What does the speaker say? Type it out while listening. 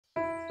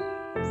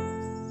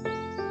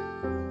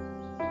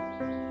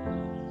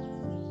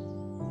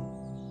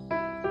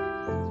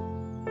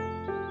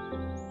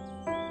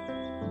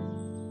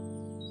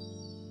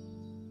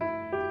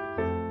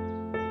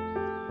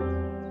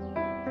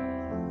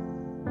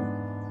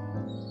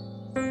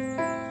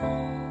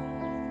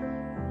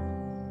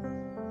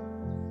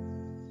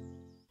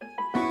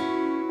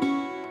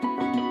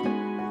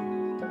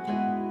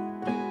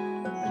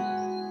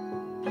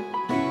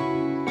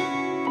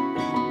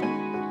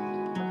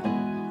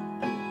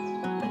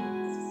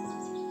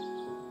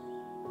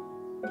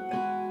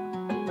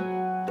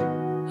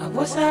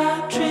was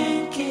out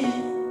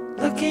drinking,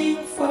 looking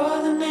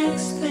for the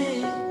next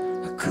thing.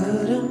 I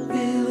couldn't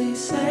really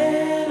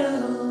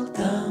settle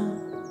down.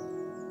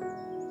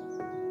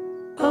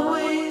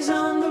 Always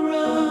on the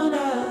run,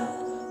 I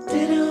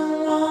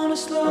didn't want to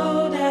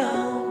slow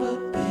down.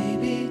 But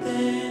baby,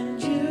 then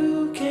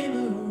you came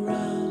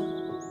around.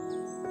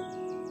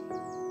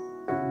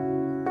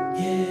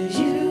 Yeah,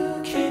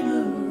 you came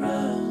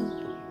around.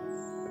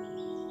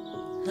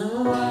 No,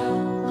 I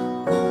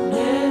won't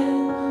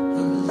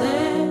ever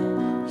let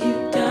you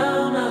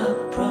down. I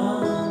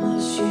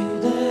promise you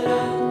that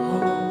I'll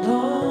hold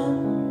on.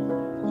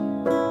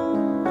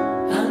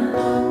 I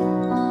know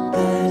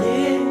that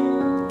it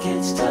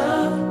gets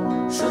tough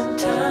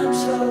sometimes,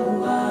 so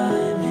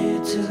I'm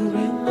here to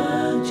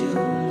remind you,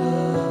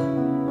 love.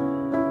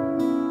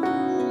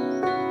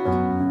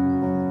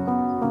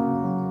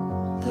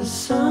 The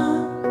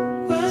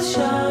sun will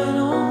shine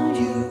on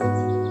you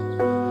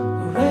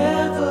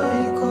wherever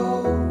you go,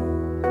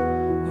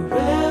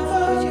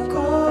 wherever you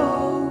go.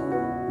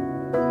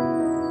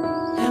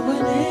 And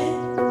when it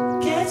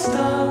gets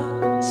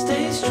dark,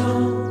 stay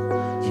strong.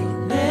 You're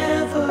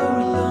never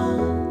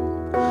alone.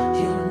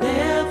 You're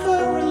never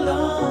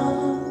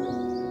alone.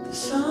 The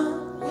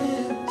sun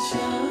will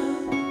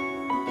shine.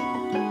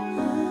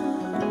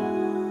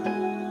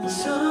 The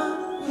sun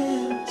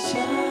will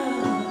shine.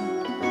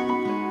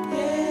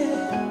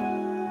 Yeah.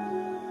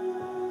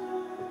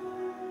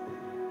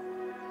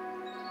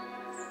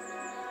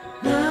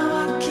 Now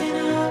I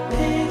cannot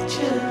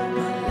picture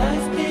my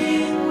life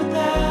being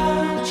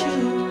without you.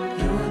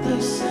 You're the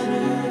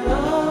center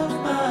of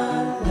my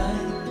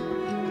life.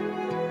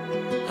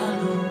 I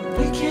know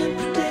we can't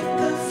predict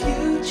the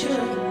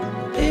future.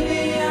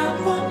 Baby, I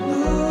won't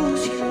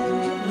lose you.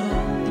 You know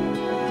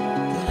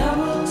that I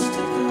will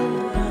stick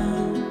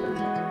around.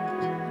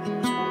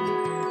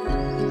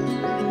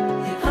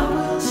 Yeah, I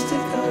will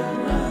stick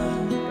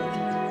around.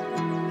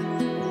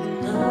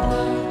 No,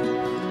 I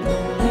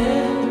won't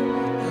ever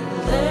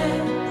let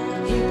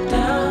you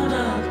down. I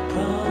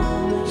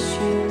promise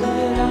you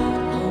that I'll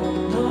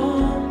hold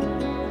on.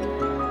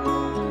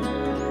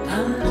 I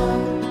know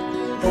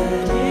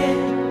that it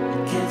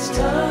gets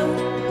tough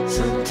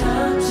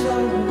sometimes, so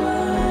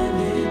I'm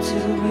here to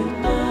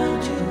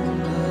remind you,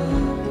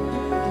 love.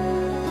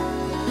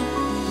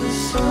 The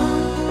sun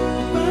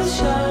will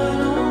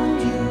shine on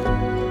you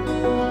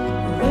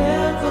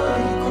wherever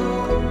you go,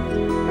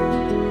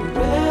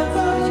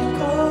 wherever you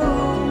go.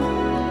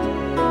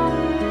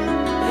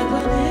 And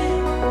when it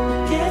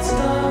gets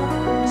dark,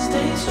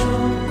 stay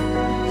strong.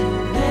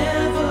 You're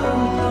never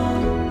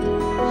alone.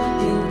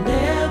 You're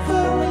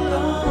never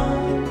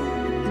alone.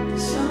 The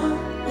sun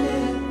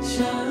will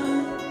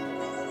shine.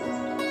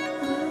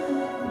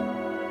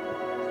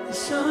 The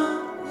sun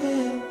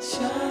will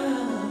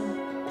shine.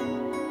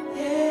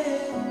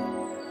 Yeah.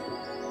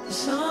 The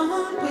sun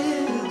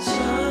will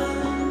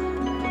shine.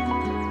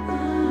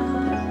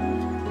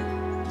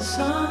 The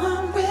sun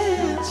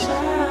will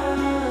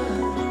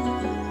shine.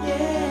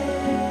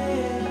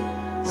 Yeah.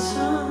 The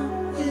sun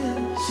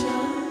will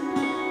shine.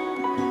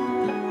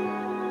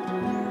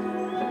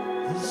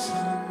 The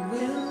sun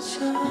will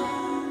shine.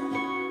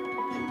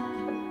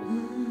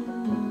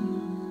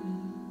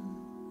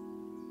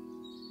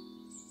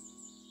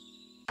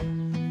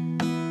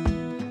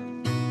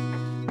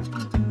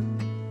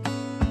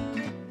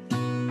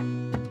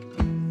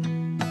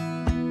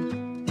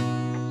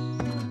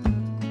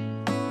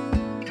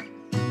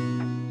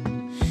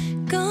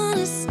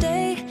 Gonna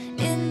stay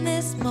in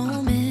this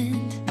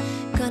moment.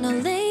 Gonna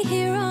lay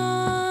here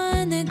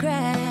on the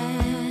grass.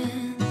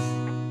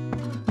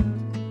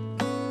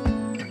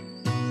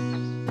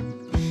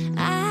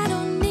 I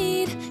don't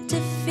need to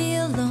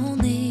feel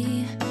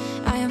lonely.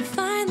 I am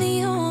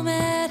finally home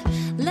at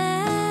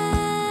last.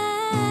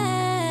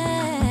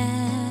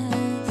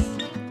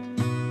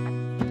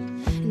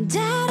 And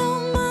I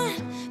don't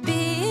mind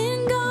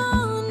being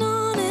gone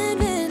on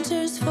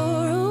adventures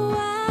for a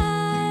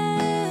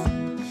while.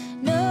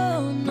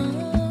 No, no.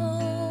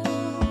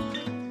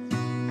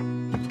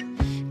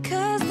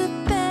 'Cause the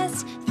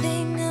best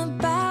thing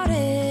about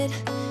it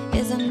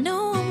is I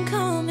know I'm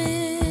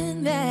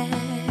coming back.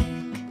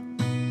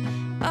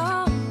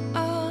 Oh,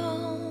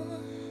 oh.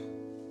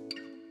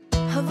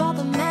 Of all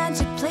the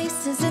magic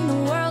places in the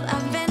world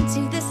I've been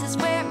to, this is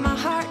where my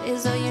heart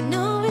is. Oh, you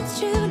know it's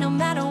true. No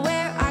matter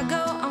where I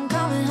go, I'm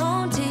coming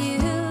home to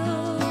you.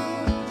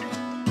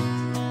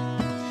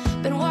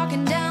 Been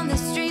walking down the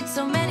street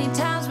so many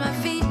times, my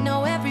feet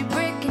know every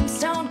brick and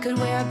stone. Could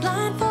wear a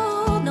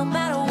blindfold. No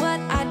matter what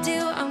I do,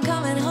 I'm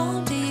coming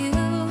home to you.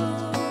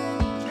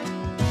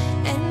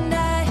 And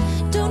I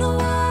don't know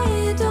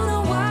why, don't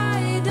know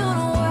why, don't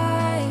know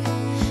why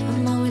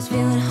I'm always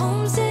feeling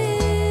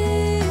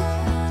homesick.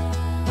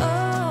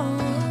 Oh,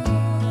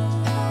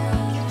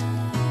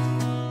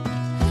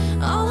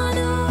 all I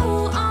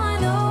know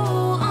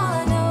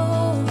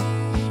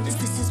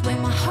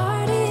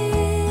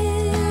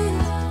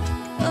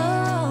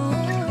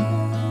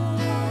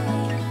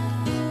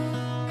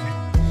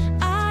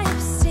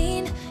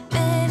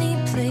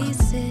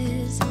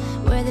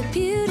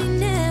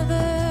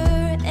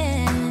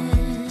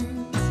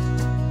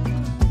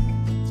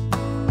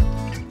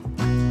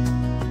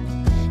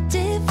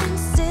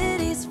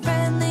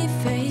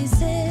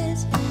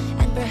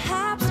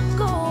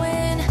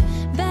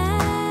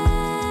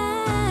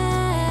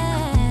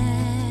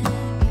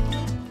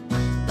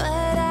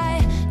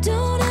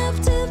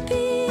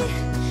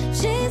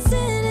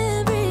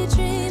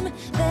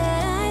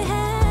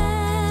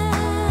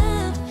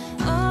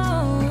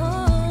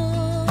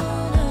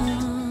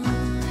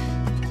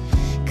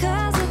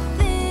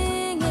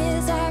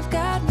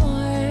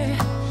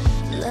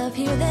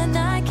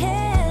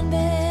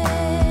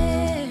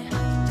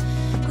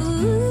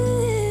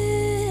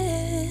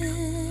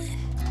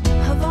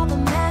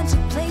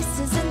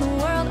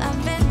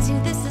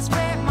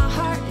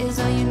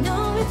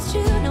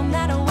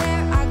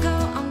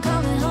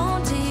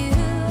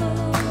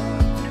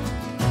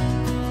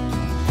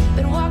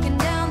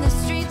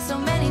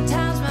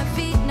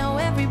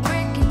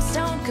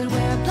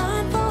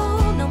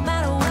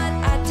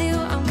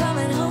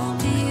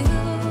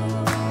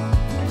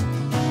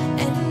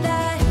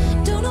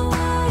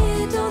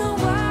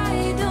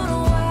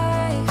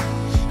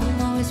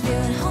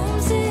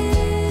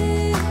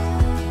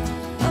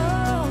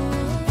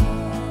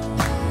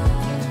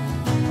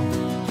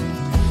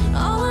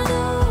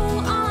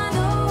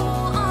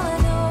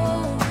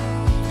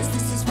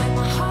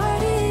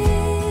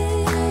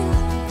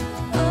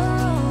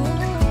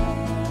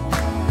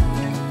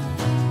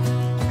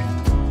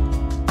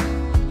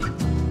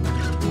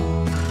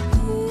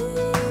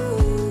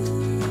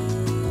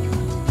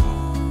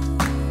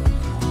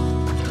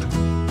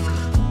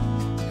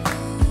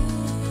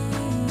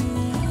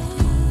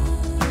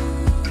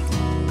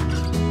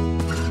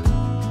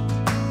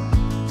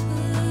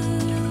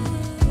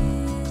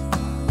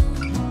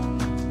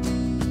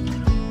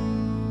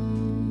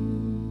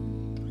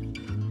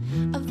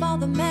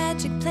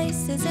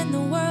places in the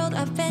world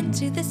I've been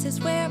to. This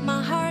is where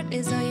my heart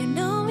is. Oh, you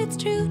know it's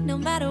true. No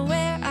matter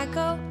where I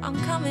go, I'm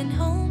coming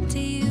home to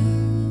you.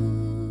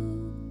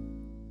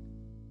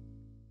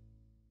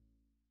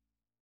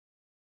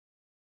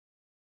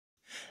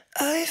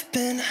 I've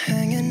been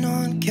hanging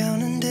on,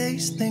 counting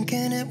days,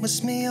 thinking it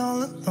was me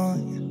all along.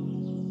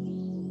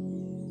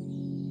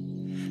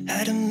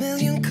 Had a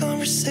million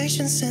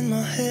conversations in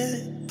my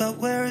head about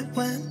where it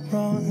went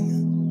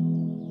wrong.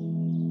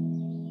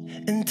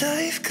 And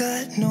I've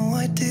got no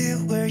idea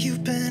where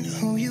you've been,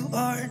 who you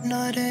are,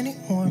 not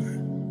anymore.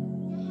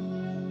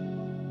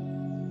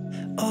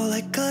 All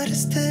I got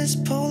is this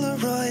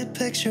Polaroid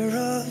picture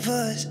of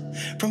us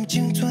from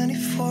June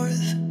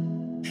 24th.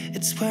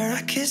 It's where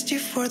I kissed you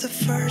for the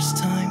first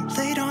time,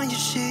 laid on your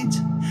sheets.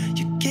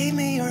 You gave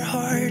me your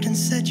heart and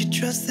said you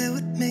trusted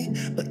with me,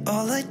 but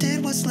all I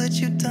did was let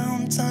you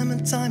down time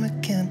and time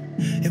again.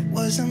 It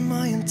wasn't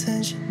my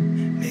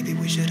intention, maybe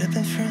we should have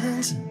been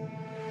friends.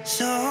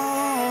 So,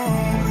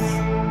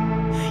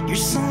 you're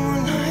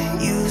someone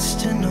I used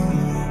to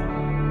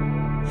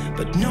know,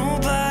 but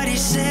nobody